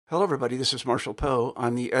Hello, everybody. This is Marshall Poe.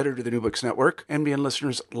 I'm the editor of the New Books Network. NBN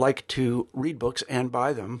listeners like to read books and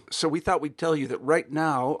buy them. So we thought we'd tell you that right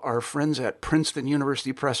now, our friends at Princeton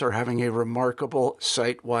University Press are having a remarkable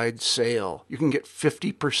site-wide sale. You can get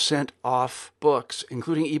 50% off books,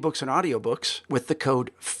 including ebooks and audiobooks, with the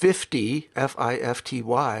code 50,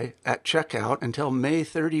 F-I-F-T-Y, at checkout until May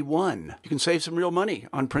 31. You can save some real money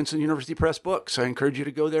on Princeton University Press books. I encourage you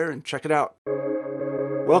to go there and check it out.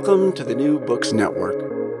 Welcome to the New Books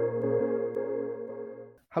Network.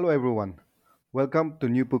 Hello everyone. Welcome to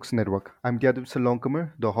New Books Network. I'm Diadup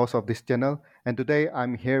Salonkamer, the host of this channel, and today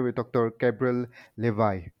I'm here with Dr. Gabriel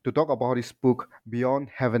Levi to talk about his book Beyond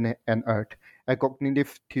Heaven and Earth: A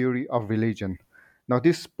Cognitive Theory of Religion. Now,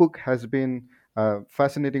 this book has been a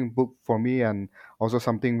fascinating book for me and also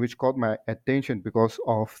something which caught my attention because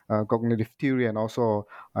of cognitive theory and also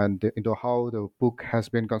into how the book has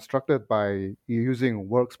been constructed by using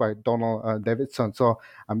works by Donald Davidson. So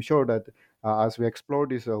I'm sure that as we explore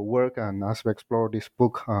this work and as we explore this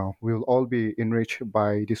book, we will all be enriched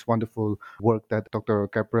by this wonderful work that Dr.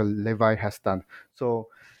 Gabriel Levi has done. So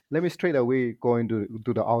let me straight away go into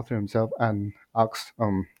to the author himself and ask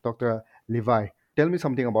Dr. Levi, tell me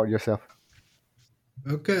something about yourself.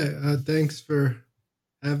 Okay, thanks for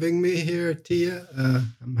having me here, Tia.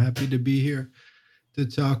 I'm happy to be here to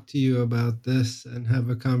talk to you about this and have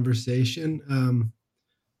a conversation.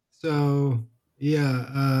 So,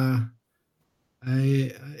 yeah,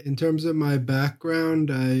 in terms of my background,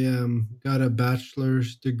 I got a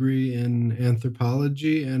bachelor's degree in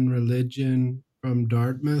anthropology and religion from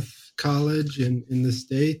Dartmouth College in the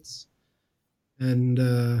States. And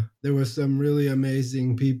there were some really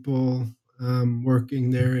amazing people working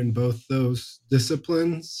there in both those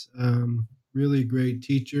disciplines, really great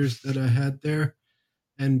teachers that I had there.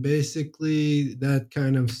 And basically, that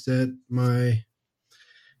kind of set my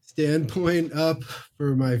standpoint up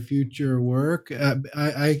for my future work.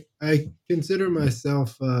 I consider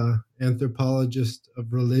myself an anthropologist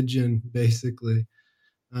of religion, basically,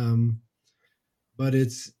 but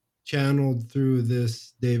it's channeled through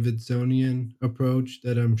this Davidsonian approach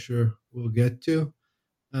that I'm sure we'll get to.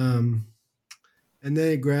 Um, and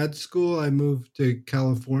then at grad school, I moved to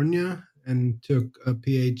California and took a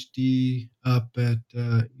PhD up at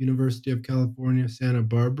University of California, Santa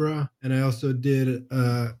Barbara. And I also did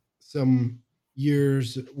some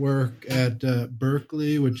years work at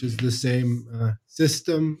Berkeley, which is the same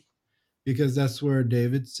system, because that's where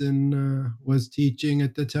Davidson was teaching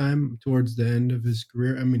at the time towards the end of his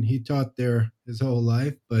career. I mean, he taught there his whole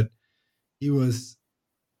life, but he was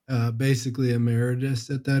basically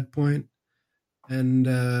emeritus at that point. And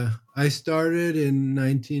I started in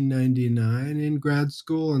 1999 in grad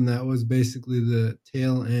school, and that was basically the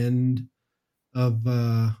tail end of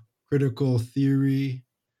critical theory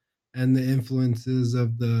and the influences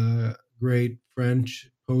of the great French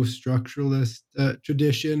post-structuralist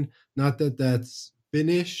tradition. Not that that's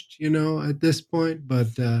finished, at this point,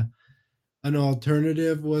 but an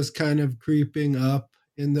alternative was kind of creeping up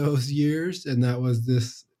in those years, and that was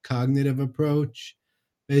this cognitive approach,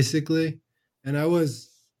 basically. And I was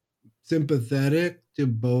sympathetic to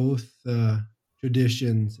both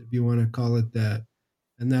traditions, if you want to call it that.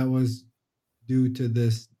 And that was due to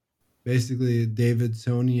this basically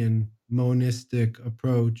Davidsonian monistic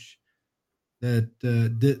approach that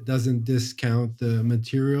doesn't discount the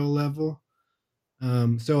material level.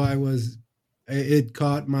 So it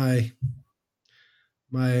caught my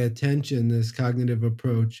attention, this cognitive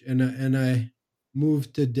approach, and I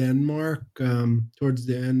moved to Denmark towards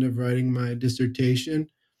the end of writing my dissertation,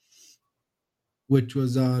 which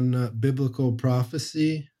was on biblical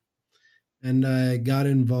prophecy. And I got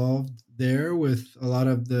involved there with a lot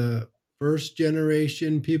of the first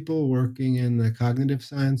generation people working in the cognitive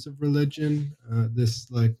science of religion,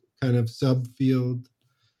 this like kind of subfield.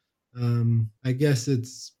 I guess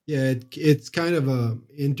it's kind of a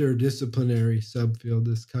interdisciplinary subfield,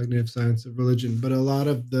 this cognitive science of religion. But a lot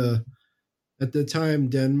of at the time,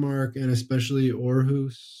 Denmark and especially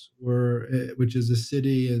Aarhus which is a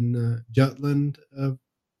city in Jutland of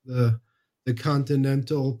the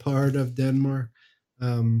continental part of Denmark.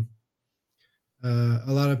 Um,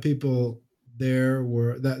 a lot of people there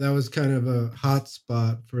were that was kind of a hot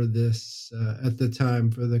spot for this at the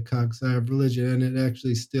time for the cog sci of religion, and it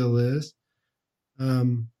actually still is.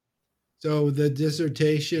 Um, so the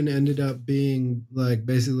dissertation ended up being like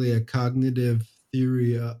basically a cognitive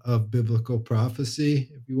theory of biblical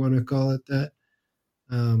prophecy, if you want to call it that.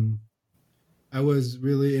 Um, I was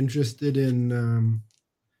really interested in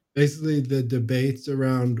basically the debates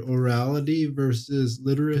around orality versus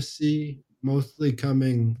literacy, mostly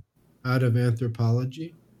coming out of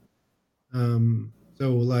anthropology. So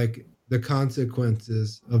So, like the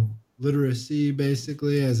consequences of literacy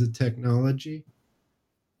basically as a technology.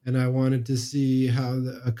 And I wanted to see how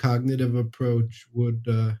a cognitive approach would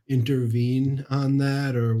intervene on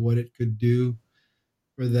that or what it could do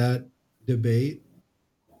for that debate.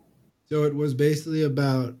 So it was basically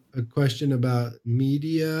about a question about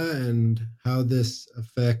media and how this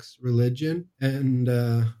affects religion. And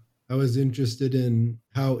I was interested in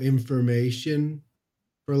how information,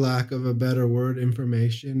 for lack of a better word,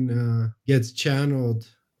 information gets channeled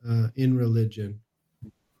in religion.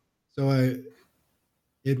 So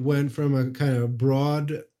it went from a kind of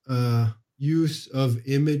broad use of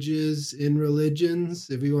images in religions,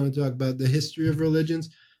 if you want to talk about the history of religions,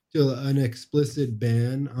 to an explicit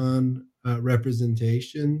ban on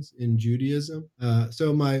representations in Judaism.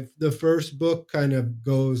 So the first book kind of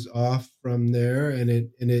goes off from there, and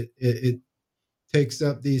it takes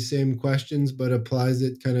up these same questions, but applies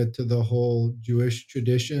it kind of to the whole Jewish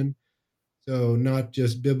tradition. So not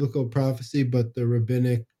just biblical prophecy, but the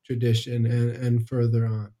rabbinic tradition and further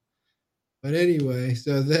on. But anyway,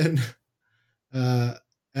 so then uh,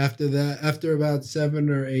 after that, after about 7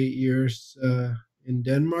 or 8 years in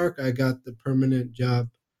Denmark, I got the permanent job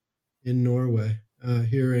in Norway,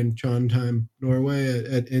 here in Trondheim, Norway,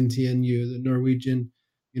 at NTNU, the Norwegian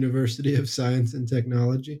University of Science and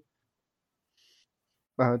Technology.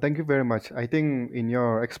 Thank you very much. I think in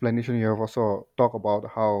your explanation, you have also talked about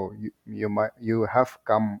how you have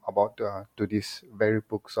come about to this very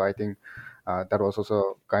book. So I think that was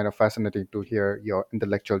also kind of fascinating to hear your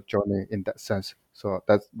intellectual journey in that sense. So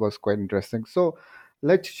that was quite interesting. So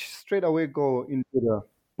let's straight away go into the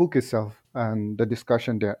book itself and the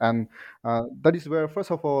discussion there. And that is where,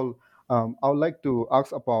 first of all, I would like to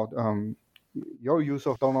ask about your use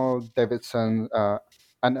of Donald Davidson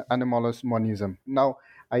animalist monism. Now,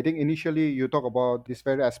 I think initially you talk about this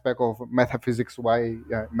very aspect of metaphysics, why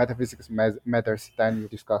metaphysics matters. Then you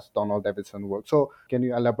discuss Donald Davidson work. So, can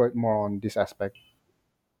you elaborate more on this aspect?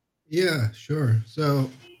 Yeah, sure. So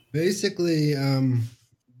basically,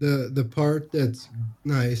 the part that's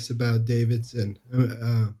nice about Davidson,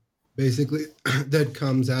 basically, that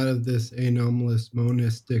comes out of this anomalous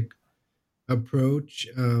monistic approach,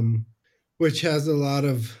 which has a lot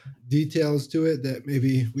of details to it that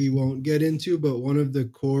maybe we won't get into. But one of the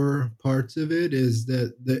core parts of it is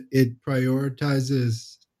that it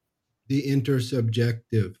prioritizes the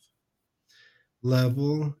intersubjective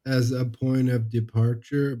level as a point of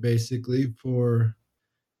departure, basically, for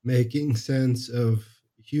making sense of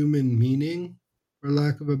human meaning, for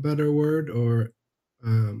lack of a better word, or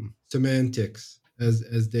semantics,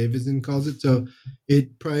 as Davidson calls it. So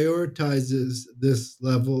it prioritizes this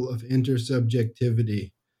level of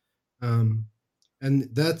intersubjectivity, um, and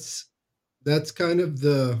that's kind of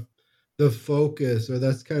the focus, or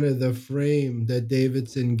that's kind of the frame that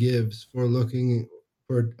Davidson gives for looking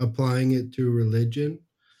for applying it to religion.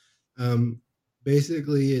 Um,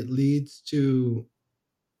 Basically, it leads to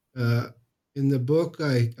uh, in the book,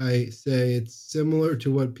 I say it's similar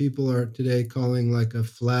to what people are today calling like a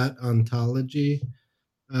flat ontology,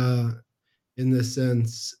 uh, in the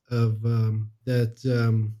sense of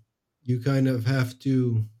that you kind of have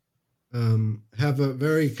to have a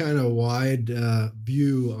very kind of wide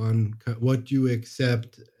view on what you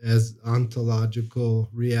accept as ontological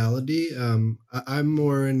reality. I'm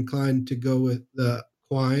more inclined to go with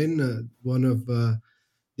Quine, one of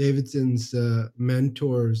Davidson's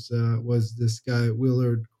mentors was this guy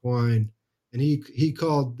Willard Quine, and he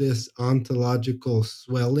called this ontological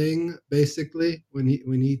swelling, basically, when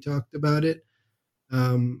he talked about it.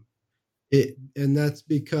 Um, and that's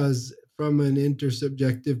because from an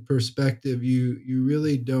intersubjective perspective, you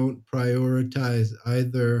really don't prioritize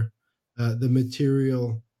either the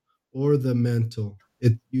material or the mental.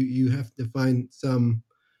 You have to find some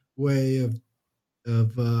way of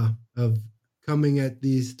coming at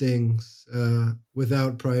these things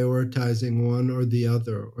without prioritizing one or the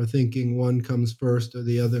other, or thinking one comes first or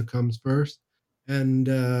the other comes first. And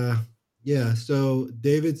yeah, so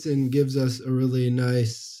Davidson gives us a really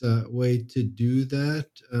nice way to do that,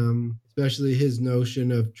 especially his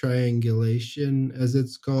notion of triangulation, as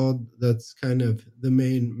it's called. That's kind of the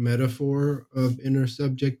main metaphor of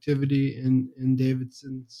intersubjectivity in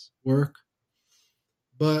Davidson's work.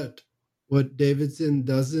 But what Davidson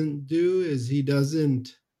doesn't do is he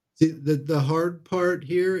doesn't see the hard part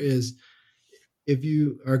here is if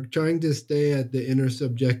you are trying to stay at the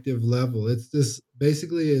intersubjective level, it's this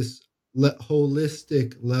basically is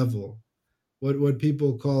holistic level. What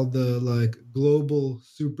people call the like global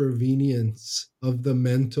supervenience of the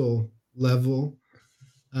mental level.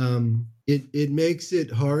 it makes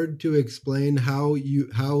it hard to explain how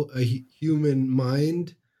a human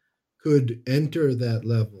mind could enter that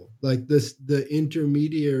level, like the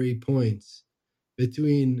intermediary points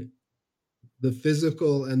between the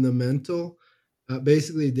physical and the mental.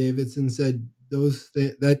 Basically, Davidson said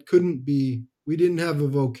that couldn't be. We didn't have a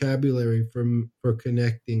vocabulary for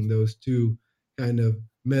connecting those two kind of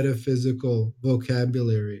metaphysical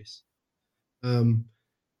vocabularies. Um,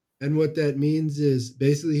 and what that means is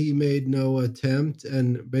basically he made no attempt,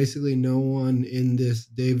 and basically no one in this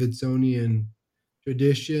Davidsonian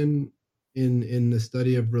tradition in the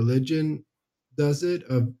study of religion does it,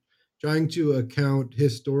 of trying to account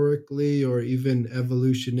historically or even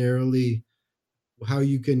evolutionarily how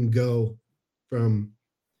you can go from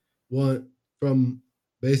one from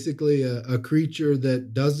basically a creature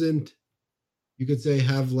that doesn't, you could say,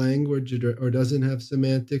 have language or doesn't have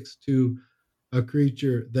semantics to a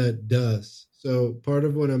creature that does. So part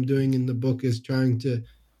of what I'm doing in the book is trying to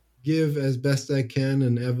give as best I can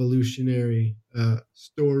an evolutionary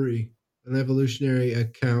story, an evolutionary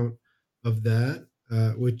account of that,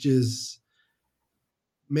 which is,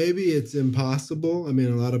 maybe it's impossible. I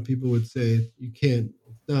mean, a lot of people would say you can't.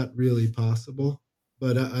 It's not really possible,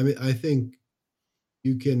 but I mean, I think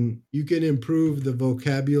you can improve the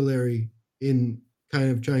vocabulary in kind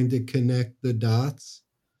of trying to connect the dots.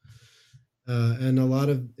 And a lot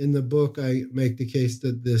of in the book, I make the case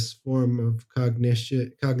that this form of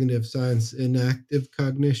cognitive science, enactive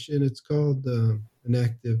cognition, it's called,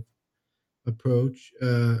 enactive approach,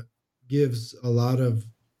 gives a lot of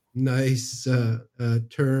nice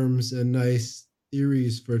terms and nice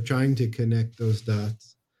theories for trying to connect those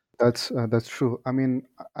dots. That's true. I mean,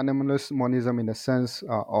 anomalous monism in a sense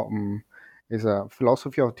is a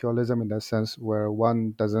philosophy of theologism in the sense where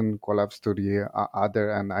one doesn't collapse to the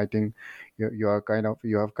other, and I think you have kind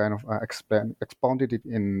of expounded it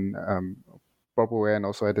in proper way, and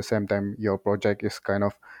also at the same time your project is kind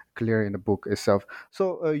of clear in the book itself.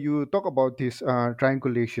 So you talk about this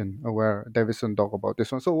triangulation, where Davidson talk about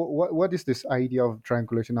this one. So what is this idea of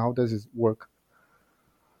triangulation? How does it work?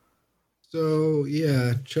 So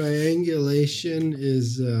yeah, triangulation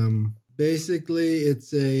is, basically,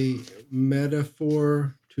 it's a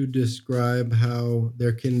metaphor to describe how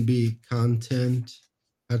there can be content,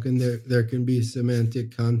 how can there can be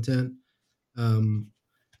semantic content, um,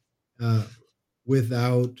 uh,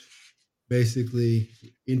 without basically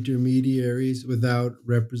intermediaries, without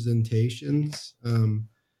representations.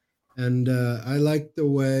 And I like the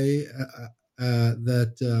way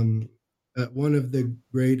that one of the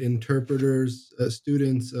great interpreters,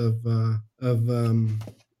 students of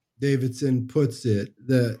Davidson, puts it,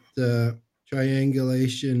 that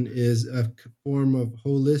triangulation is a form of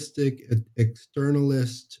holistic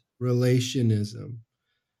externalist relationism.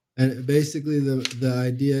 And basically, the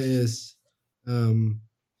idea is, um,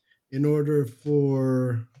 in order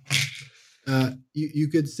for, you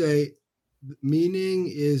could say, meaning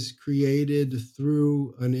is created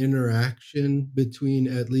through an interaction between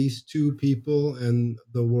at least two people and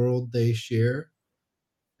the world they share.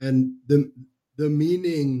 And the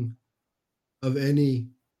meaning of any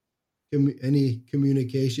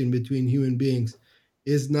communication between human beings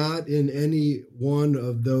is not in any one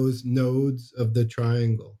of those nodes of the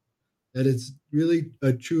triangle. That it's really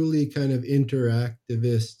a truly kind of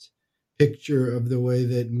interactivist picture of the way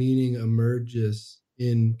that meaning emerges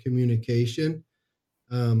in communication.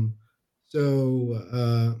 Um,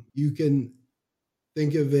 so you can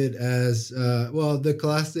think of it as, well, the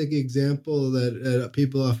classic example that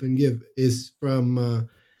people often give is from,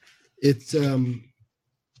 it's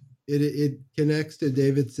it connects to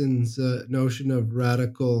Davidson's notion of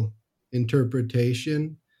radical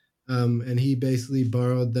interpretation, and he basically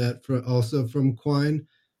borrowed that also from Quine.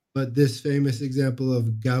 But this famous example of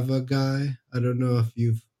Gavagai, I don't know if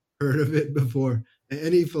you've heard of it before.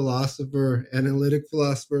 Any philosopher, analytic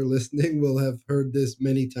philosopher listening will have heard this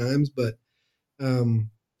many times. But um,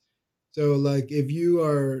 so, like, if you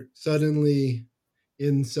are suddenly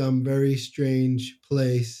in some very strange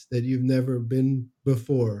place that you've never been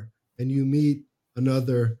before, and you meet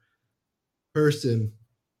another person,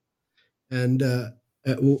 and a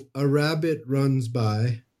rabbit runs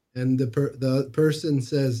by, and the person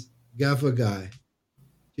says "gavagai"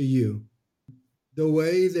 to you. The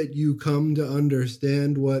way that you come to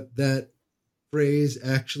understand what that phrase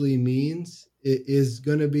actually means is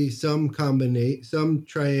going to be some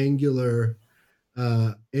triangular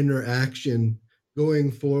interaction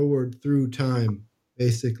going forward through time.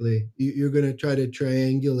 Basically, you're going to try to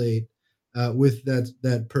triangulate with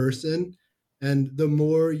that person, and the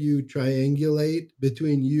more you triangulate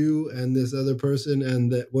between you and this other person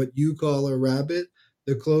and that what you call a rabbit,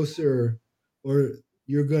 the closer or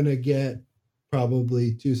you're going to get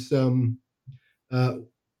probably to some uh,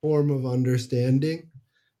 form of understanding.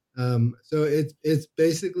 So it's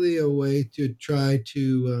basically a way to try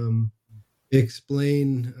to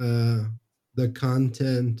explain the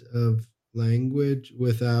content of language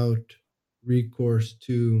without recourse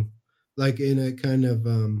to, like in a kind of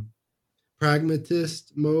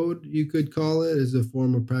pragmatist mode, you could call it, as a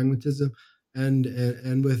form of pragmatism,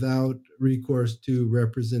 and without recourse to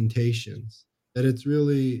representations. That it's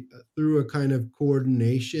really through a kind of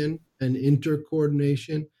coordination and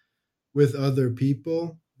intercoordination with other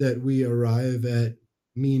people that we arrive at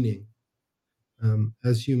meaning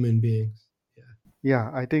as human beings. Yeah.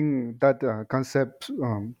 Yeah, I think that concept,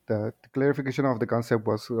 the clarification of the concept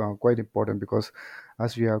was quite important because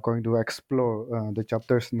as we are going to explore the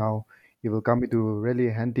chapters now, it will come into really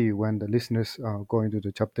handy when the listeners go into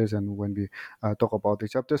the chapters and when we talk about the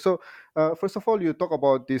chapters. So, first of all, you talk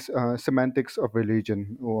about this semantics of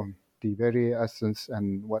religion, the very essence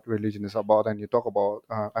and what religion is about, and you talk about,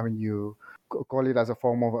 you call it as a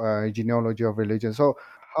form of genealogy of religion. So,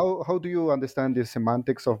 how do you understand the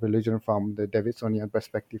semantics of religion from the Davidsonian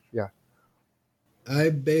perspective? Yeah.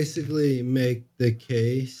 I basically make the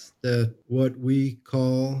case that what we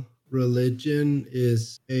call religion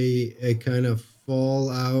is a kind of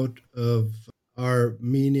fallout of our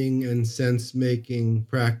meaning and sense making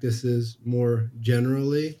practices more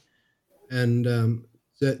generally. And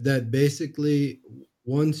that basically,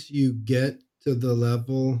 once you get to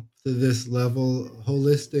to this level,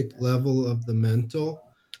 holistic level of the mental,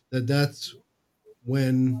 that's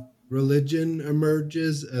when religion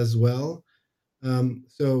emerges as well.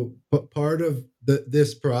 Part of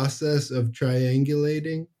this process of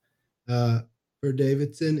triangulating uh, for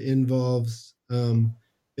Davidson involves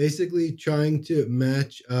basically trying to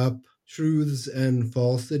match up truths and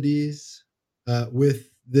falsities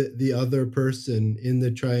with the other person in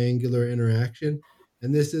the triangular interaction.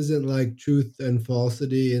 And this isn't like truth and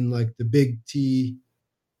falsity in like the big T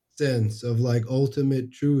sense of like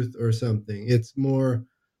ultimate truth or something. It's more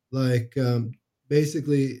like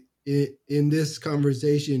basically in this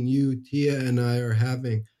conversation you, Tia, and I are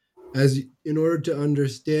having, as in order to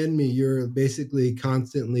understand me, you're basically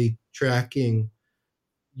constantly tracking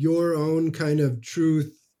your own kind of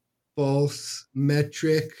truth, false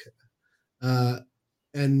metric, uh,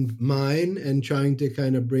 and mine, and trying to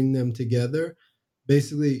kind of bring them together.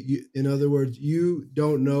 Basically, in other words, you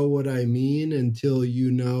don't know what I mean until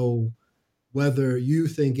you know whether you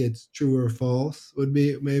think it's true or false, would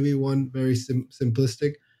be maybe one very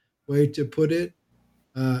simplistic way to put it.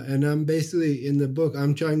 And I'm basically in the book,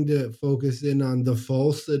 I'm trying to focus in on the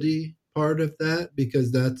falsity part of that,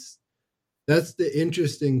 because that's the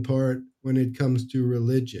interesting part when it comes to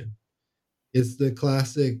religion. It's the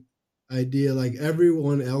classic idea, like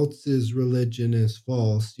everyone else's religion is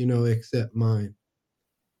false, except mine.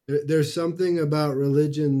 There's something about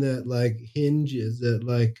religion that like hinges, that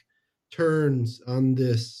like turns on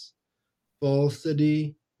this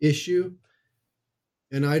falsity issue.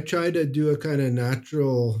 And I try to do a kind of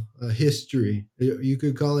natural history. You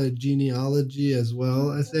could call it genealogy as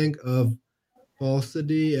well, I think, of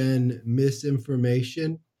falsity and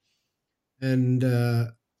misinformation, and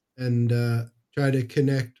try to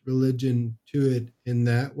connect religion to it in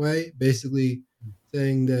that way. Basically,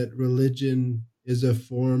 saying that religion is a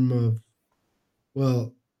form of,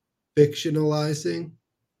 well, fictionalizing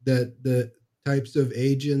that the types of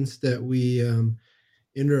agents that we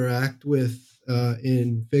interact with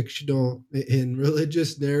in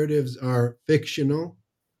religious narratives are fictional.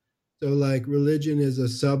 So like religion is a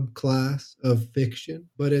subclass of fiction,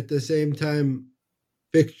 but at the same time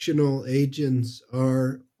fictional agents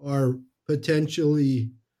are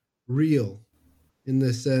potentially real, in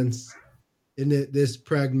the sense, this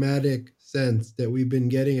pragmatic sense that we've been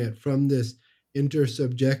getting at from this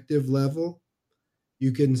intersubjective level.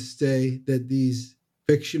 You can say that these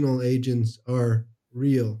fictional agents are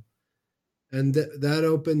real, and that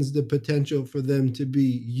opens the potential for them to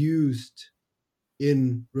be used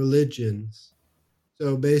in religions.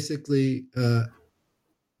 So basically,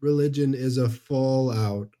 religion is a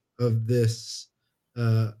fallout of this,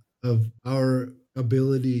 of our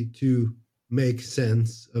ability to make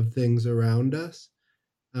sense of things around us.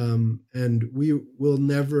 And we will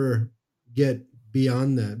never get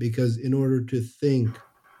beyond that, because in order to think,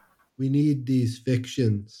 we need these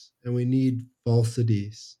fictions and we need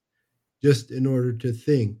falsities. Just in order to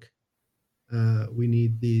think, we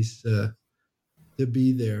need these to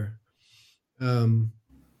be there. Um,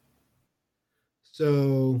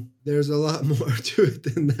 so there's a lot more to it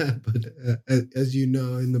than that, but as you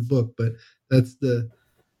know in the book, but that's the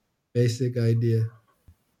basic idea.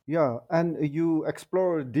 Yeah, and you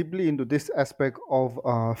explore deeply into this aspect of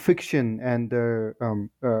fiction and their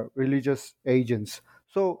religious agents.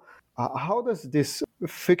 So, how does this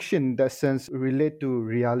fiction, in that sense, relate to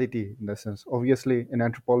reality? In that sense, obviously, in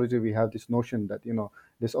anthropology, we have this notion that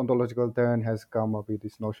this ontological turn has come up with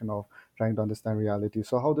this notion of trying to understand reality.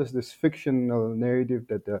 So, how does this fictional narrative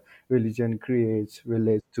that the religion creates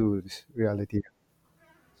relate to this reality?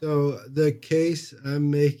 So the case I'm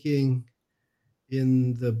making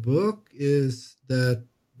in the book is that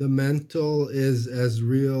the mental is as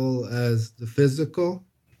real as the physical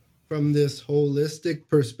from this holistic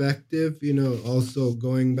perspective, also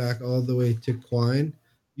going back all the way to Quine.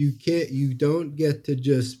 You don't get to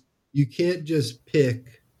just, you can't just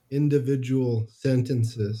pick individual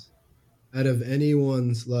sentences out of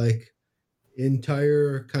anyone's like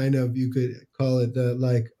entire kind of, you could call it the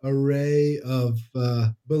like array of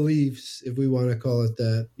beliefs, if we want to call it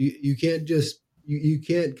that. You can't just, you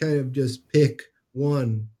can't kind of just pick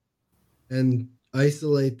one and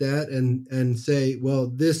isolate that and say, well,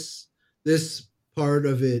 this part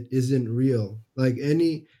of it isn't real. Like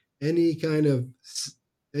any kind of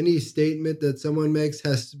any statement that someone makes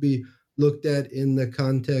has to be looked at in the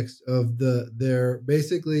context of their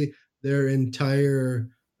basically their entire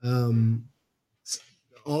um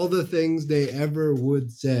all the things they ever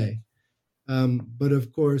would say. But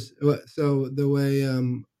of course, so the way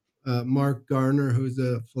Mark Garner, who's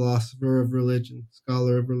a philosopher of religion,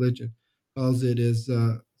 scholar of religion, calls it, is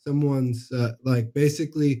someone's like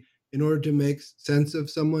basically, in order to make sense of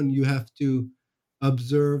someone, you have to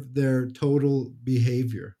observe their total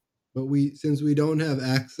behavior. But since we don't have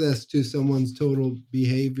access to someone's total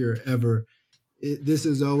behavior ever, this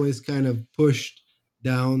is always kind of pushed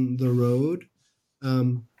down the road.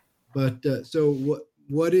 Um, but so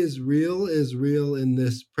what is real in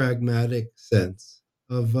this pragmatic sense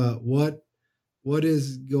of what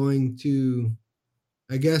is going to,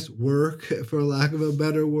 I guess, work for lack of a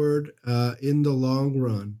better word, in the long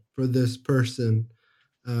run for this person.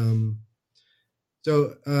 Um,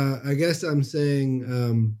 I guess I'm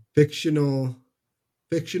saying fictional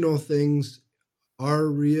things are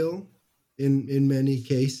real in many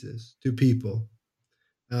cases to people,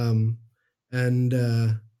 um, and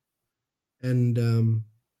and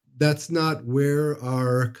that's not where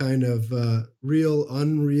our kind of real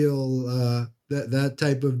unreal that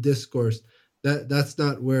type of discourse, that's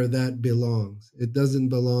not where that belongs. It doesn't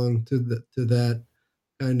belong to that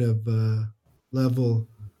kind of level.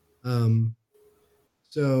 um,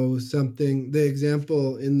 so something, the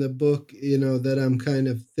example in the book, that I'm kind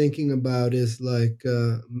of thinking about is like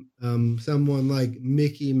someone like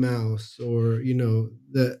Mickey Mouse, or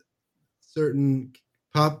the certain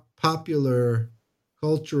popular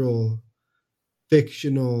cultural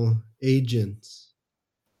fictional agents.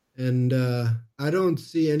 And I don't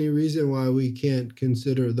see any reason why we can't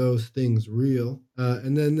consider those things real.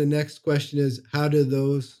 And then the next question is, how do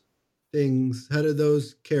those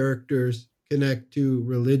characters connect to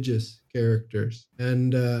religious characters?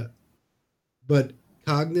 And but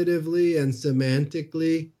cognitively and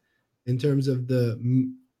semantically, in terms of the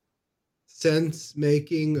sense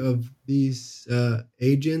making of these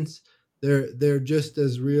agents, they're just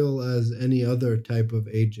as real as any other type of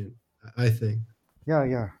agent, I think. Yeah,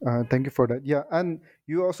 yeah. Thank you for that. Yeah, and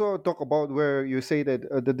you also talk about where you say that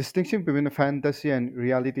the distinction between fantasy and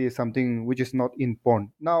reality is something which is not in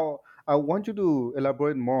porn. Now, I want you to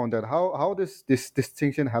elaborate more on that. How does this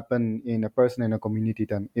distinction happen in a person in a community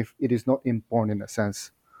then, if it is not in porn in a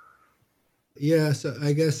sense? Yeah, so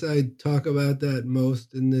I guess I talk about that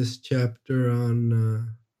most in this chapter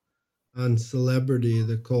on celebrity,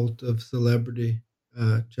 the cult of celebrity,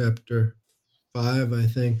 chapter 5, I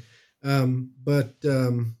think. But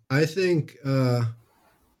I think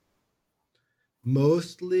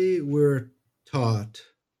mostly we're taught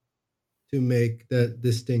to make that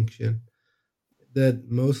distinction. That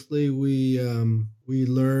mostly we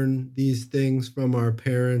learn these things from our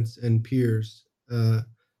parents and peers,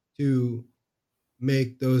 to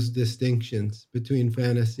make those distinctions between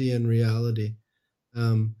fantasy and reality.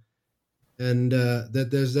 Um, and that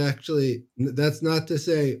there's actually, that's not to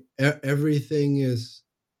say everything is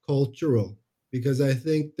cultural, because I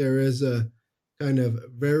think there is a kind of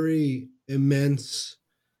very immense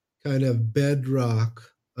kind of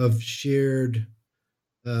bedrock of shared,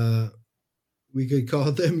 uh, we could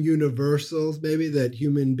call them universals, maybe, that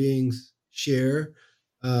human beings share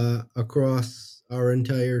across our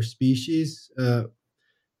entire species. There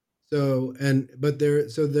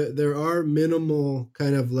are minimal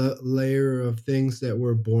kind of layer of things that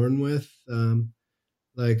we're born with.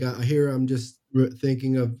 Like here, I'm just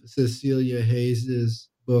thinking of Cecilia Hayes's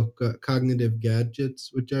book, Cognitive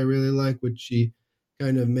Gadgets, which I really like, which she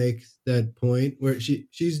kind of makes that point where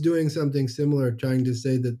she's doing something similar, trying to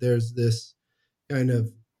say that there's this kind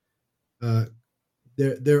of uh,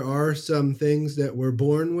 there are some things that we're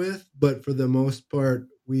born with, but for the most part,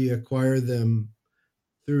 we acquire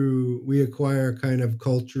kind of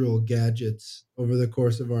cultural gadgets over the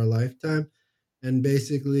course of our lifetime. And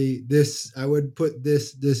basically, this I would put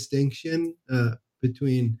this distinction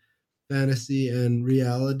between fantasy and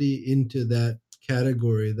reality into that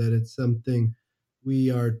category, that it's something we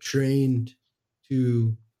are trained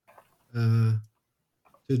to uh,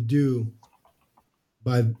 to do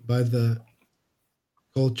by the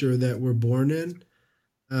culture that we're born in.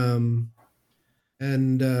 Um,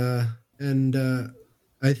 and and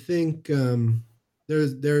I think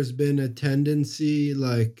there's been a tendency,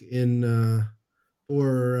 like in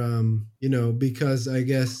for because I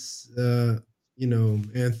guess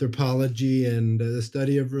anthropology and the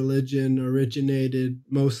study of religion originated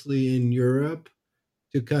mostly in Europe,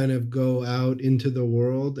 to kind of go out into the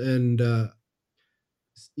world and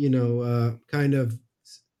kind of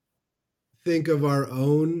think of our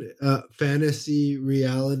own fantasy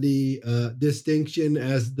reality distinction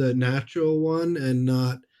as the natural one,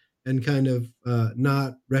 and kind of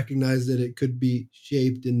not recognize that it could be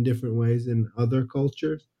shaped in different ways in other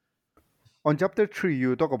cultures. On chapter 3,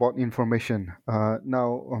 you talk about information.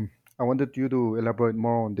 Now, I wanted you to elaborate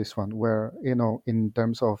more on this one, where, in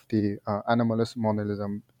terms of the animalist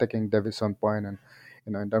monism, taking Davidson's point, and,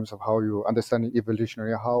 in terms of how you understand it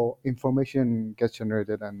evolutionary, how information gets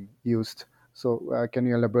generated and used. So, can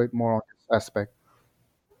you elaborate more on this aspect?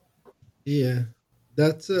 Yeah,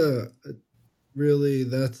 that's that's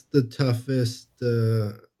the toughest,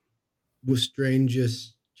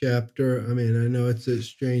 strangest chapter. I mean, I know it's a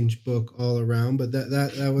strange book all around, but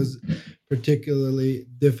that was particularly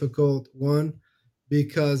difficult one,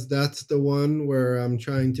 because that's the one where I'm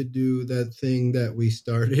trying to do that thing that we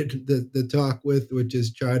started the talk with, which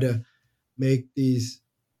is try to make these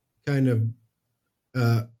kind of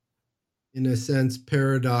uh, in a sense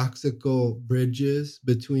paradoxical bridges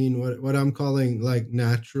between what I'm calling like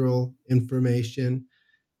natural information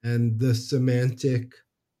and the semantic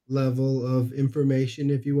level of information,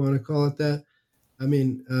 if you want to call it that. I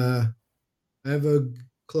mean, I have a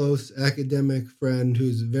close academic friend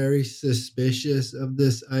who's very suspicious of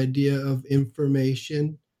this idea of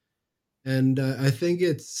information. And I think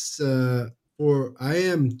it's for I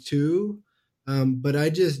am too, but I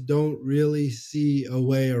just don't really see a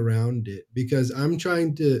way around it, because I'm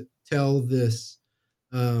trying to tell this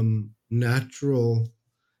natural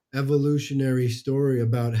evolutionary story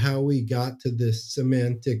about how we got to this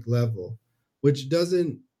semantic level, which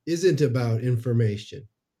doesn't isn't about information.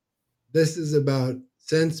 This is about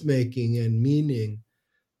sense making and meaning,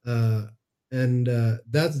 uh, and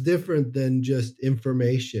that's different than just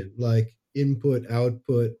information, like input,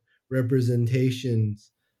 output,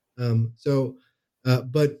 representations. So,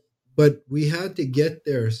 but we had to get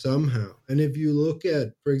there somehow. And if you look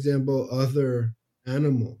at, for example, other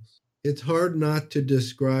animals, it's hard not to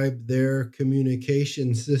describe their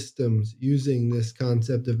communication systems using this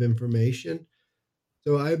concept of information.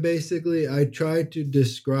 So I tried to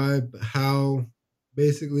describe how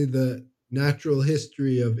basically the natural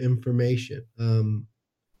history of information,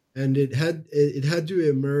 and it had to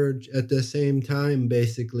emerge at the same time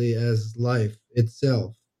basically as life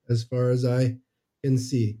itself, as far as I can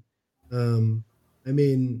see. Um, I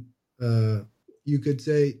mean, uh, you could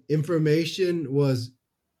say information was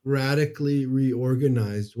radically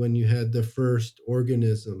reorganized when you had the first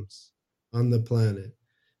organisms on the planet.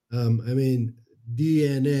 I mean,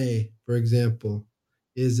 DNA, for example,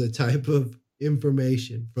 is a type of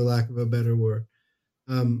information, for lack of a better word.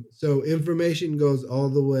 So information goes all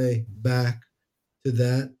the way back to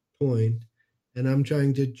that point, and I'm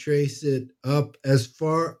trying to trace it up as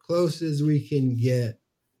far close as we can get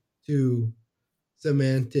to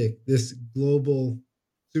semantic, this global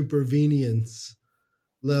supervenience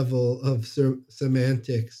level of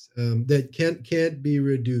semantics, that can't be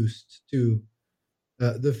reduced to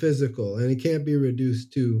the physical, and it can't be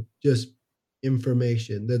reduced to just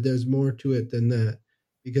information. That there's more to it than that,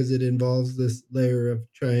 because it involves this layer of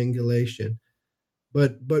triangulation.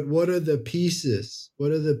 But what are the pieces?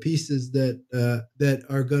 What are the pieces that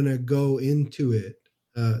are going to go into it?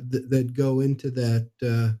 That go into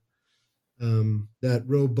that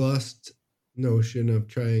robust notion of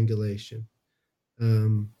triangulation.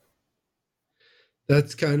 Um,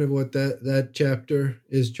 that's kind of what that chapter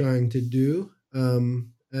is trying to do.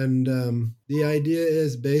 And the idea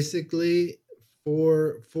is basically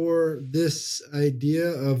for this idea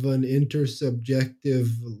of an intersubjective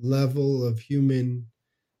level of human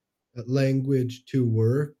language to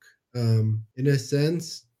work. In a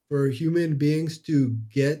sense, for human beings to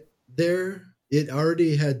get there, it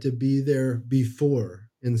already had to be there before,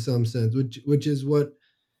 in some sense, which is what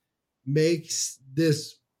makes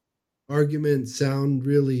this argument sound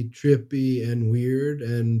really trippy and weird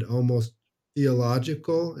and almost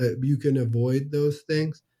theological. You can avoid those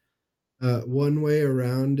things. One way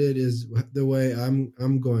around it is the way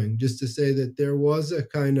I'm going, just to say that there was a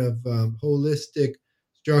kind of holistic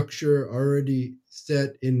structure already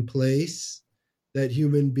set in place that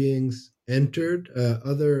human beings entered.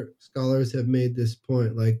 Other scholars have made this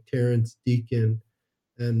point, like Terence Deacon,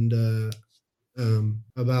 and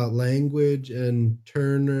about language, and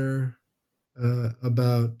Turner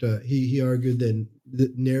about he argued that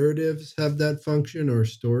the narratives have that function, or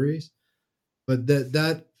stories, but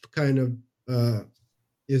that kind of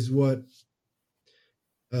is what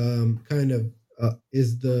kind of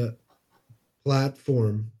is the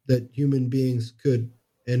platform that human beings could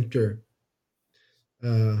enter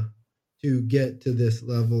uh, to get to this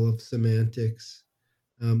level of semantics.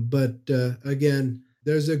 But again,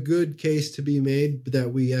 there's a good case to be made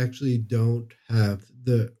that we actually don't have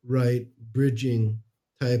the right bridging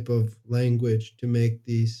type of language to make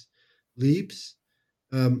these leaps.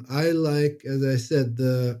 I like, as I said,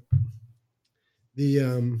 the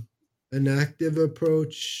an active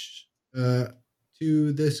approach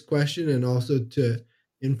to this question, and also to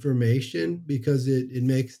information, because it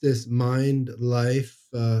makes this mind life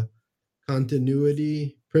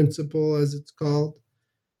continuity principle, as it's called,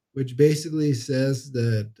 which basically says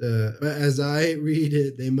that, as I read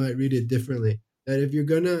it, they might read it differently, that if you're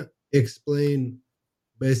going to explain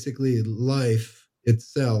basically life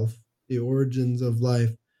itself, the origins of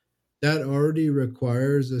life, that already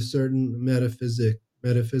requires a certain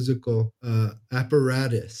metaphysical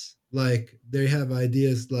apparatus. Like they have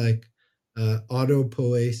ideas like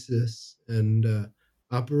autopoiesis and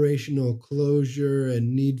operational closure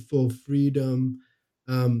and needful freedom.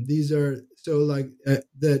 These are so like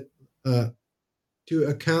that. To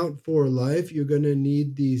account for life, you're going to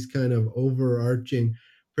need these kind of overarching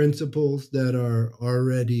principles that are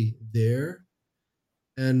already there,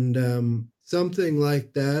 and something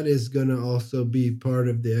like that is going to also be part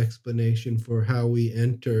of the explanation for how we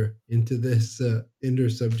enter into this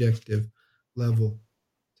intersubjective level,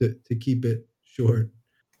 to keep it short.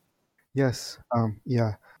 Yes,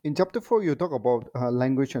 yeah. In chapter 4, you talk about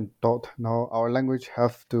language and thought. Now, our language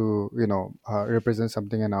have to, represent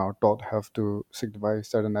something, and our thought have to signify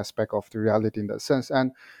certain aspect of the reality in that sense.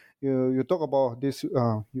 And you talk about this,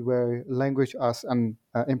 where language as an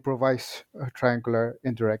improvised triangular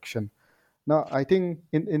interaction. Now, I think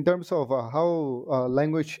in terms of how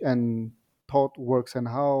language and thought works and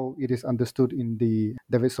how it is understood in the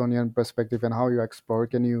Davidsonian perspective and how you explore,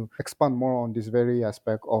 can you expand more on this very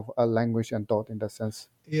aspect of language and thought in that sense?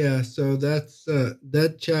 Yeah, so that's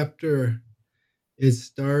that chapter. It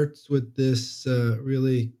starts with this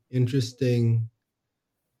really interesting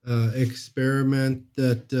experiment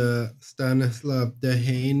that Stanislav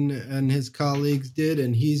Dehaene and his colleagues did,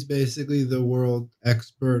 and he's basically the world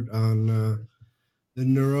expert on the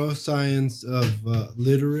neuroscience of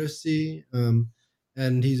literacy,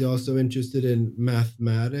 and he's also interested in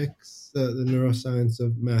mathematics, the neuroscience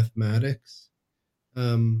of mathematics,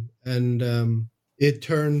 and it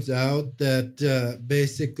turns out that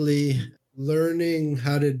basically learning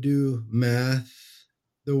how to do math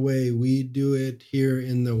the way we do it here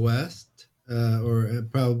in the West, or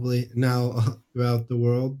probably now throughout the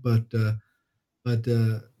world, but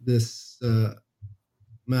this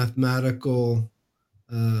mathematical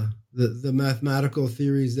the mathematical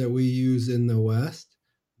theories that we use in the West,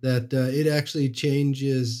 that it actually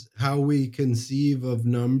changes how we conceive of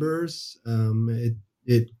numbers.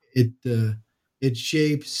 It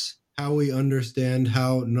shapes how we understand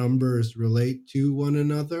how numbers relate to one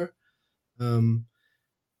another. Um,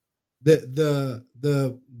 the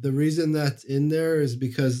reason that's in there is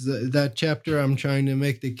because that chapter, I'm trying to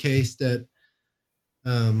make the case that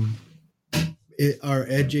um, our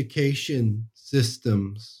education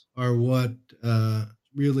systems are what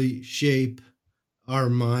really shape our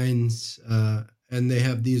minds, and they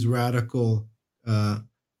have these radical uh,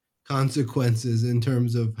 consequences in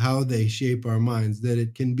terms of how they shape our minds. That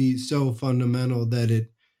it can be so fundamental that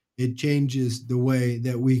it changes the way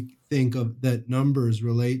that we think of that numbers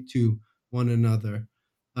relate to one another.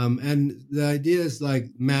 And the idea is like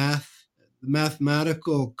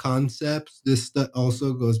mathematical concepts. This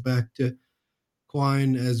also goes back to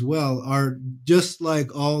Quine as well, are just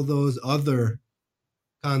like all those other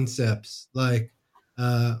concepts. Like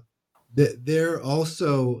uh, they're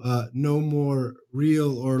also no more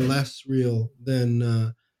real or less real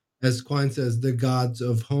than as Quine says, the gods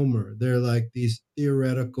of Homer. They're like these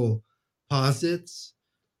theoretical posits.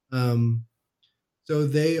 Um, so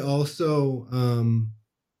they also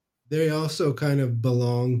kind of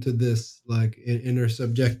belong to this like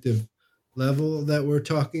intersubjective level that we're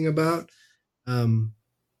talking about. Um,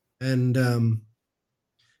 and that's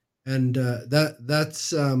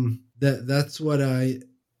what I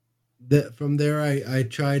that from there I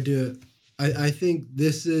try to I think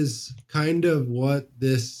this is kind of what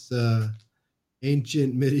this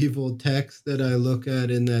ancient medieval text that I look at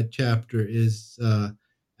in that chapter is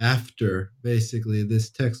after, basically this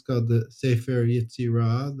text called the Sefer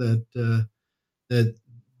Yetzirah, that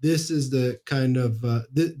this is the kind of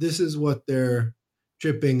this is what they're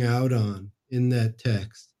tripping out on in that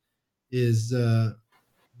text is the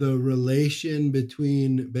relation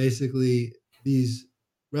between basically these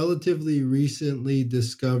relatively recently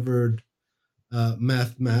discovered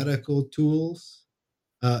mathematical tools,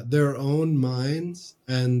 their own minds,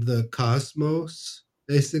 and the cosmos.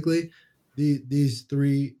 Basically, these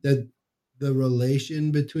three that the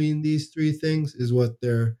relation between these three things is what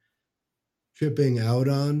they're tripping out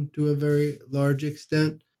on to a very large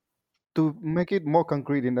extent. To make it more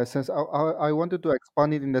concrete in the sense, I wanted to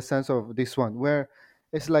expand it in the sense of this one, where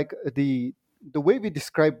it's like the way we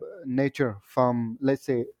describe nature from, let's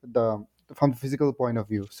say, the physical point of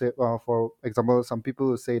view. Say, for example, some people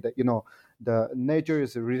will say that the nature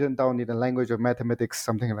is written down in the language of mathematics,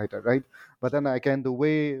 something like that, right? But then again, the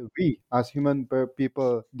way we as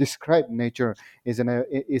people describe nature is in a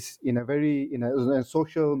very in a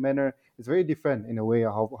social manner. It's very different in a way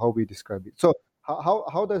how we describe it. So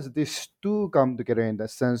how does this two come together in the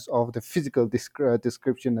sense of the physical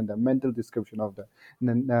description and the mental description of the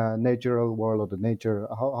natural world or the nature?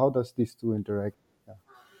 How does these two interact? Yeah.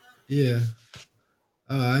 Yeah.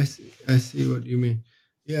 I see what you mean.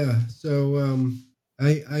 Yeah. So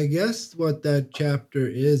I guess what that chapter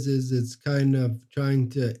is it's kind of trying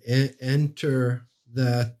to enter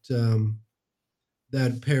that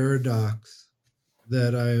paradox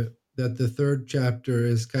that the third chapter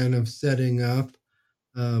is kind of setting up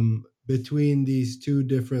between these two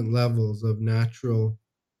different levels of natural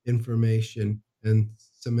information and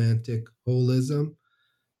semantic holism.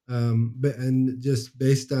 But and just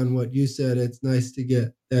based on what you said, it's nice to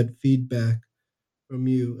get that feedback from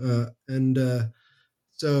you. And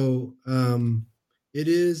so it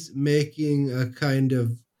is making a kind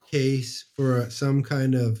of case for some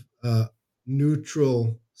kind of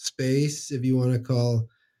neutral space, if you want to call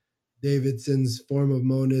Davidson's form of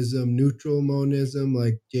monism neutral monism,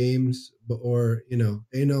 like James, or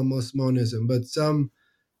anomos monism, but some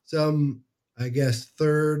I guess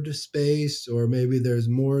third space, or maybe there's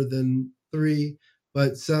more than three,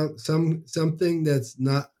 but something that's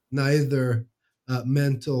not neither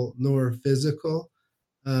mental nor physical.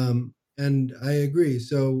 And I agree.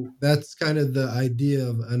 So that's kind of the idea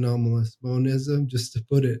of anomalous monism, just to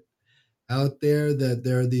put it out there, that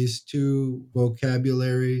there are these two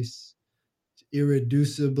vocabularies,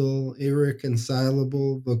 irreducible,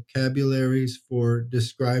 irreconcilable vocabularies for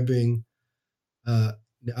describing, uh,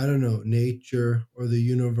 I don't know, nature or the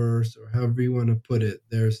universe, or however you want to put it.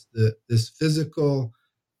 There's this physical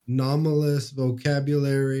anomalous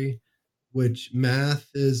vocabulary, which math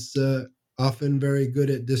is often very good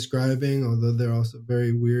at describing, although there are also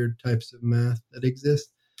very weird types of math that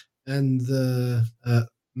exist. And the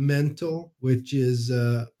mental, which is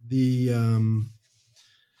the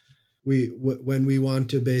when we want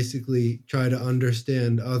to basically try to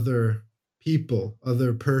understand other people,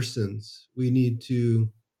 other persons, we need to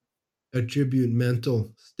attribute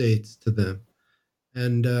mental states to them.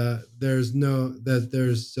 And there's no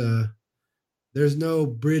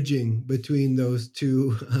bridging between those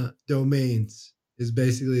two domains, is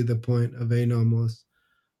basically the point of anomalous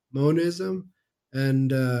monism.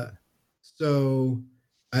 And so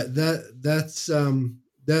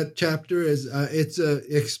that chapter is it's a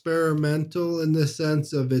experimental in the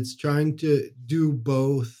sense of it's trying to do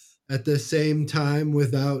both at the same time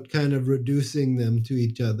without kind of reducing them to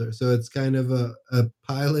each other. So it's kind of a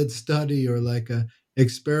pilot study, or like a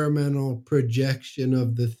experimental projection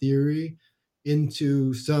of the theory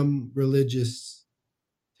into some religious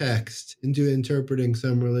text, into interpreting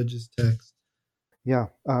some religious text. Yeah,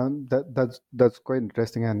 that's quite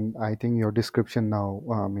interesting, and I think your description now,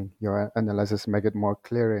 I mean, your analysis make it more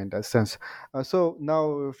clear in that sense. So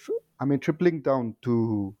now, I mean, tripling down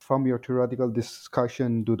to from your theoretical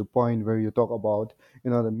discussion to the point where you talk about,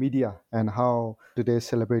 the media and how today's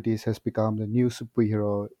celebrities has become the new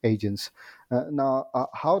superhero agents. Now,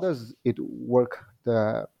 how does it work?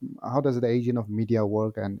 How does the agent of media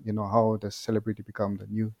work, and how does celebrity become the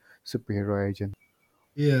new superhero agent?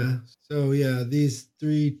 Yeah. So yeah,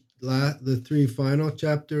 the three final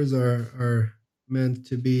chapters are meant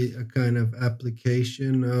to be a kind of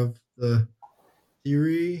application of the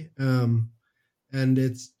theory, and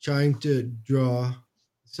it's trying to draw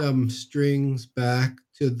some strings back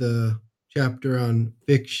to the chapter on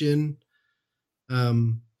fiction,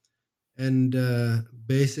 um, and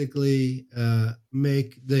basically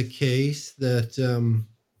make the case that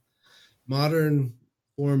modern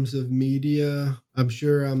forms of media, I'm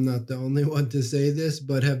sure I'm not the only one to say this,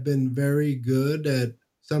 but have been very good at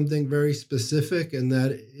something very specific, and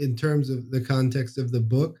that in terms of the context of the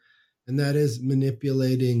book, and that is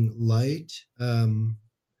manipulating light. And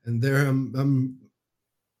there I'm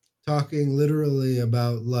talking literally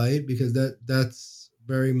about light because that's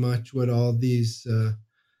very much what all these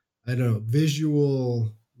I don't know,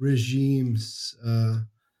 visual regimes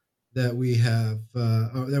that we have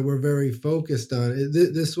that we're very focused on.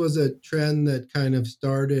 This was a trend that kind of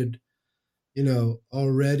started,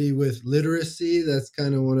 already with literacy. That's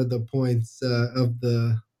kind of one of the points of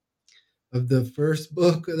the first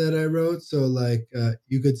book that I wrote. So, like,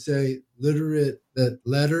 you could say literate that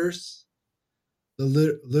letters.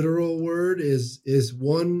 The literal word is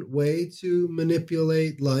one way to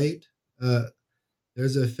manipulate light. Uh,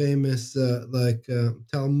 there's a famous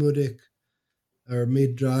Talmudic or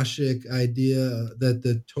midrashic idea that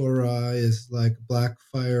the Torah is like black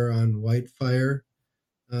fire on white fire,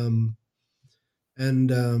 um, and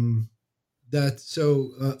that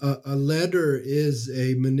so a letter is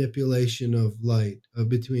a manipulation of light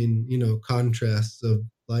between contrasts of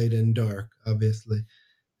light and dark, obviously,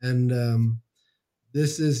 and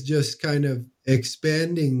this is just kind of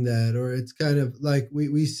expanding that, or it's kind of like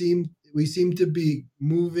we seem to be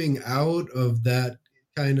moving out of that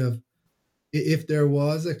kind of, if there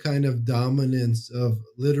was a kind of dominance of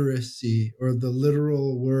literacy or the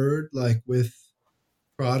literal word, like with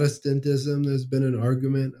Protestantism, there's been an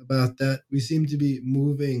argument about that. We seem to be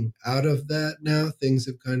moving out of that now. Things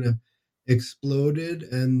have kind of exploded,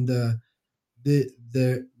 and the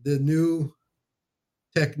new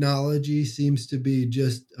technology seems to be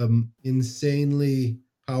just insanely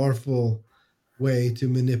powerful way to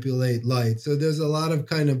manipulate light. So there's a lot of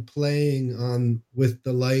kind of playing on with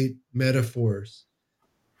the light metaphors,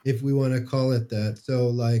 if we want to call it that. So,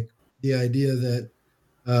 like the idea that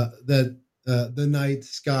the night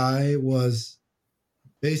sky was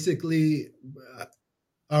basically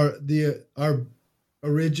our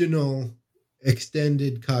original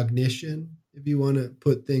extended cognition, if you want to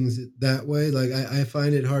put things that way. Like I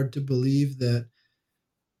find it hard to believe that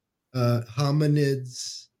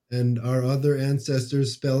hominids and our other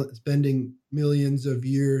ancestors spending millions of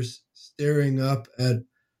years staring up at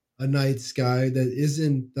a night sky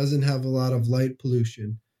that doesn't have a lot of light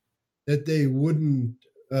pollution, that they wouldn't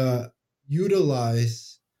uh,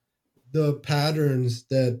 utilize the patterns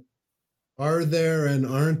that are there and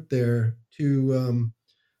aren't there to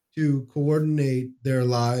coordinate their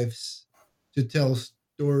lives, to tell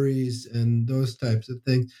stories and those types of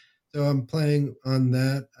things. So I'm playing on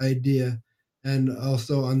that idea, and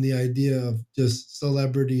also on the idea of just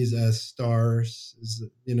celebrities as stars, is,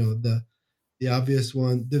 the obvious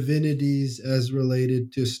one, divinities as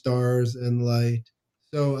related to stars and light.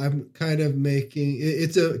 So I'm kind of making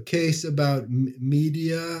it's a case about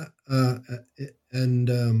media, and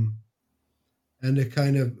and a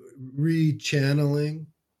kind of rechanneling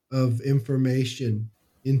of information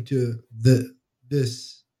into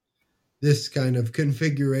this this kind of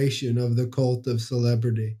configuration of the cult of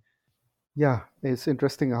celebrity. Yeah, it's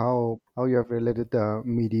interesting how you have related the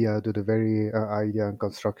media to the very idea and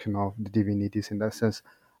construction of the divinities in that sense.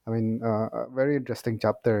 I mean, a very interesting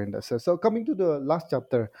chapter in that sense. So coming to the last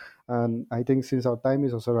chapter, and I think since our time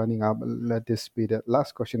is also running up, let this be the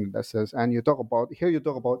last question in that sense. And you talk about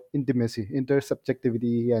intimacy,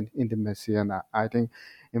 intersubjectivity, and intimacy. And I think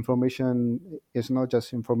information is not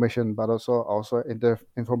just information, but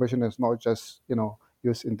information is not just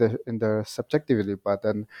used in the subjectivity, but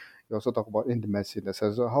then you also talk about intimacy in the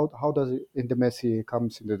sense. So how does intimacy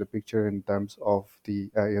comes into the picture in terms of the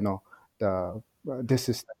the this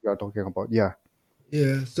is that you are talking about? Yeah.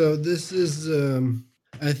 Yeah, so this is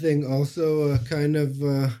I think also a kind of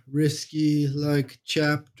risky like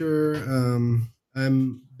chapter. I'm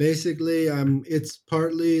it's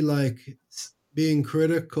partly like being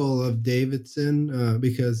critical of Davidson,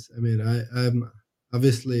 because I mean I'm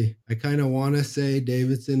obviously I kind of want to say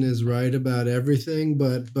Davidson is right about everything,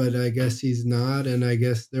 but I guess he's not, and I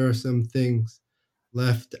guess there are some things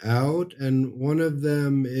left out, and one of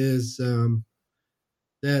them is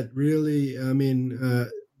that really, I mean,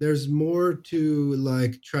 there's more to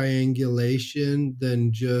like triangulation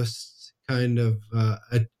than just kind of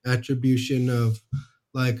attribution of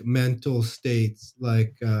like mental states,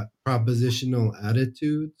 like propositional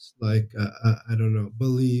attitudes, like I don't know,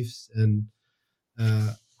 beliefs and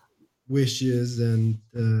wishes and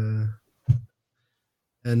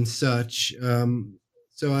such.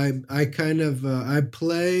 So I kind of I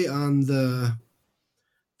play on the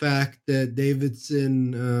fact that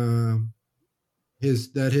Davidson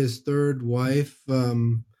his third wife,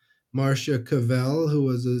 Marcia Cavell, who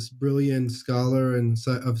was this brilliant scholar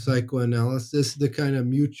of psychoanalysis, the kind of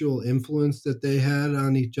mutual influence that they had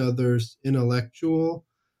on each other's intellectual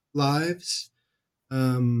lives.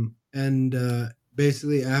 And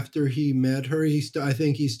basically, after he met her, I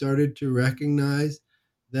think he started to recognize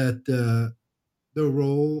that the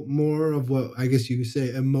role more of what I guess you could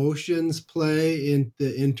say emotions play in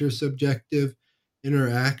the intersubjective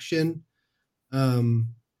interaction.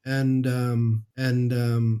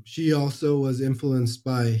 She also was influenced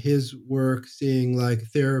by his work, seeing like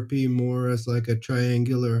therapy more as like a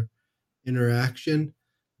triangular interaction.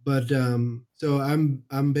 But so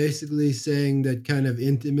I'm basically saying that kind of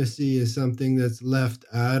intimacy is something that's left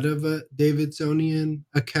out of a Davidsonian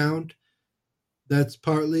account. That's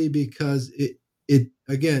partly because it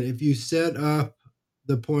again, if you set up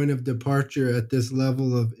the point of departure at this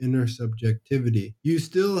level of intersubjectivity, you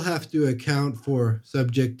still have to account for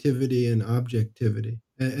subjectivity and objectivity.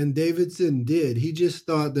 And Davidson did. He just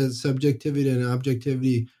thought that subjectivity and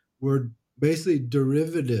objectivity were basically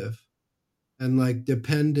derivative and like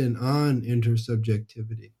dependent on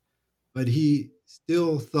intersubjectivity. But he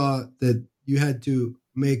still thought that you had to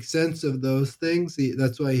make sense of those things.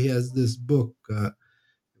 That's why he has this book,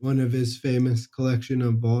 one of his famous collection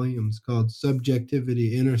of volumes called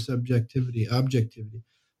Subjectivity, Intersubjectivity, Objectivity.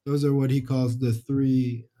 Those are what he calls the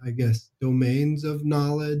three, I guess, domains of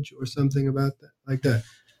knowledge or something about that, like that.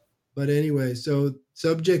 But anyway, so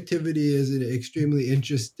subjectivity is an extremely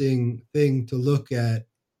interesting thing to look at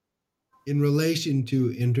in relation to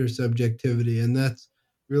intersubjectivity. And that's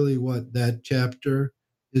really what that chapter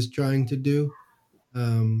is trying to do.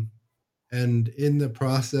 And in the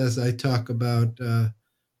process, I talk about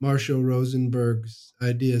Marshall Rosenberg's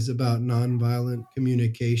ideas about nonviolent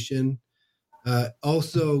communication,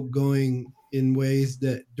 also going in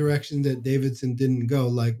directions that Davidson didn't go.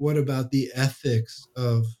 Like, what about the ethics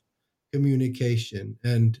of communication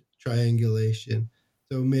and triangulation?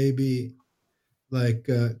 So maybe like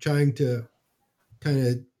trying to kind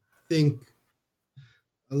of think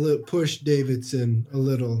a little, push Davidson a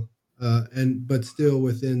little, but still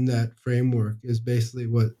within that framework is basically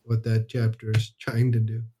what that chapter is trying to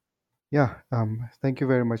do. Yeah, thank you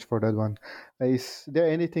very much for that one. Is there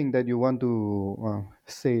anything that you want to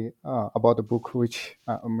say about the book, which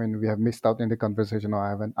I mean we have missed out in the conversation, or I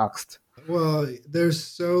haven't asked? Well, there's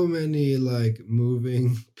so many like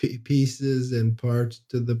moving pieces and parts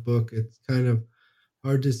to the book. It's kind of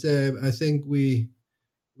hard to say. I think we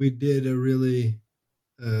did a really.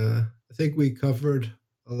 I think we covered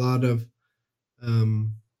a lot of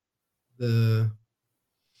um, the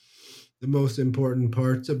most important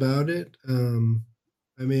parts about it.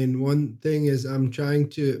 I mean, one thing is I'm trying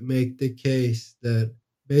to make the case that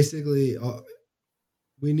basically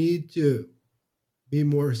we need to be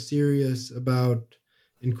more serious about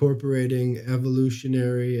incorporating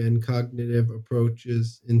evolutionary and cognitive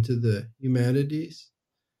approaches into the humanities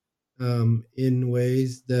in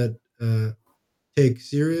ways that take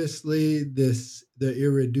seriously the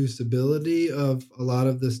irreducibility of a lot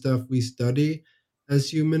of the stuff we study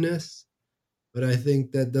as humanists. But I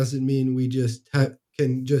think that doesn't mean we just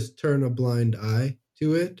can just turn a blind eye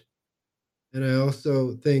to it. And I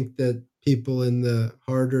also think that people in the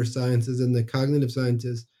harder sciences and the cognitive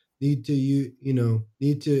sciences need to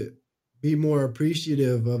need to be more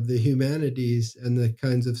appreciative of the humanities and the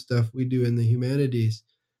kinds of stuff we do in the humanities,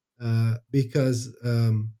 because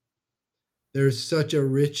there's such a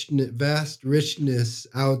vast richness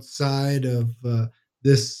outside of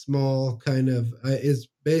this small kind of it's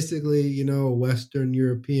basically a Western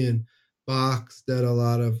European box that a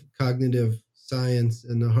lot of cognitive science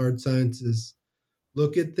and the hard sciences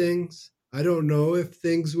look at things. I don't know if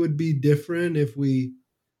things would be different if we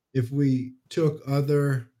took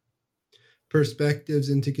other perspectives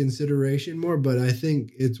into consideration more, but I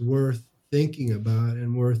think it's worth thinking about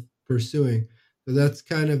and worth pursuing. So that's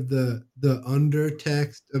kind of the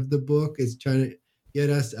undertext of the book, is trying to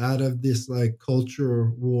get us out of this like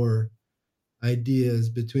culture war ideas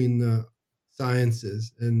between the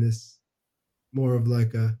sciences and this more of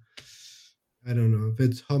like a, I don't know if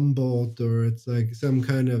it's Humboldt or it's like some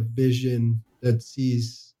kind of vision that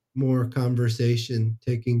sees more conversation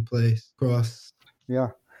taking place across.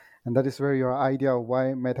 Yeah, And that is where your idea of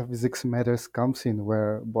why metaphysics matters comes in,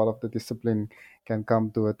 where both of the discipline can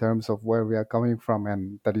come to a terms of where we are coming from,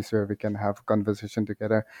 and that is where we can have conversation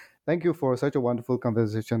together. Thank you for such a wonderful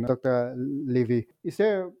conversation, Dr. Levy. Is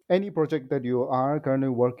there any project that you are currently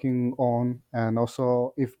working on? And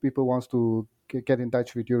also, if people wants to get in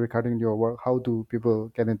touch with you regarding your work, how do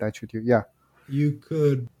people get in touch with you? Yeah. You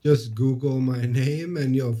could just Google my name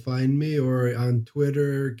and you'll find me, or on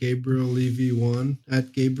Twitter, Gabriel Levy1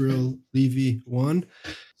 at Gabriel Levy1.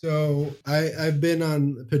 So I've been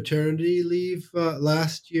on paternity leave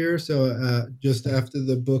last year, so just after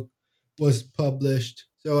the book was published.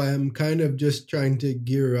 So I'm kind of just trying to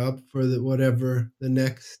gear up for whatever the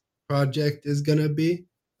next project is going to be.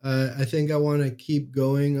 I think I want to keep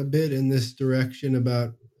going a bit in this direction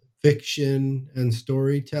about fiction and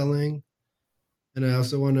storytelling, and I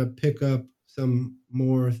also want to pick up some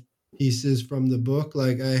more pieces from the book.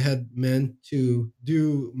 Like I had meant to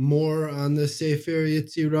do more on the Sefer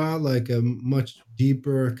Yetzirah, like a much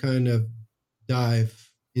deeper kind of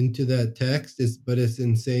dive into that text. But it's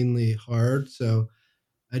insanely hard. So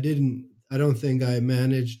I don't think I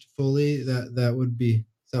managed fully. That would be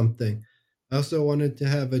something. I also wanted to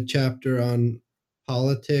have a chapter on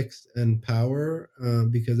politics and power,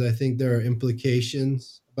 because I think there are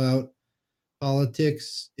implications about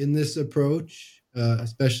politics in this approach,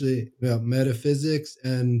 especially about metaphysics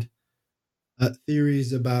and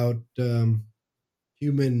theories about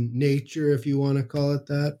human nature, if you want to call it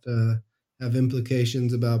that, have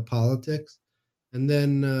implications about politics. And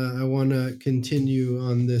then I want to continue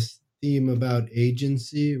on this theme about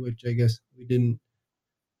agency, which I guess we didn't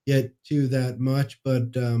get to that much,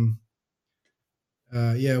 but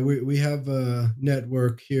yeah, we have a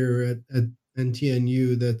network here at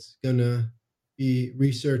NTNU that's gonna be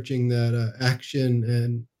researching that action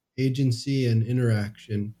and agency and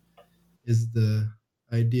interaction is the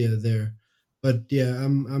idea there. But yeah,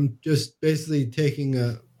 I'm just basically taking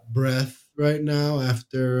a breath right now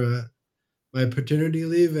after my paternity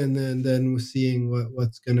leave, and then seeing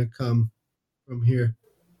what's gonna come from here.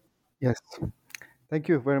 Yes. Thank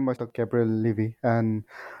you very much, Dr. Gabriel Levy. And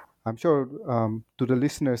I'm sure to the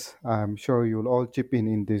listeners, I'm sure you'll all chip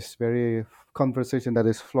in this very conversation that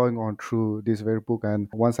is flowing on through this very book. And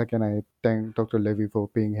once again, I thank Dr. Levy for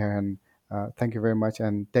being here, and thank you very much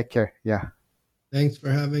and take care. Yeah. Thanks for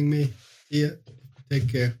having me. See ya.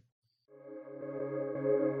 Take care.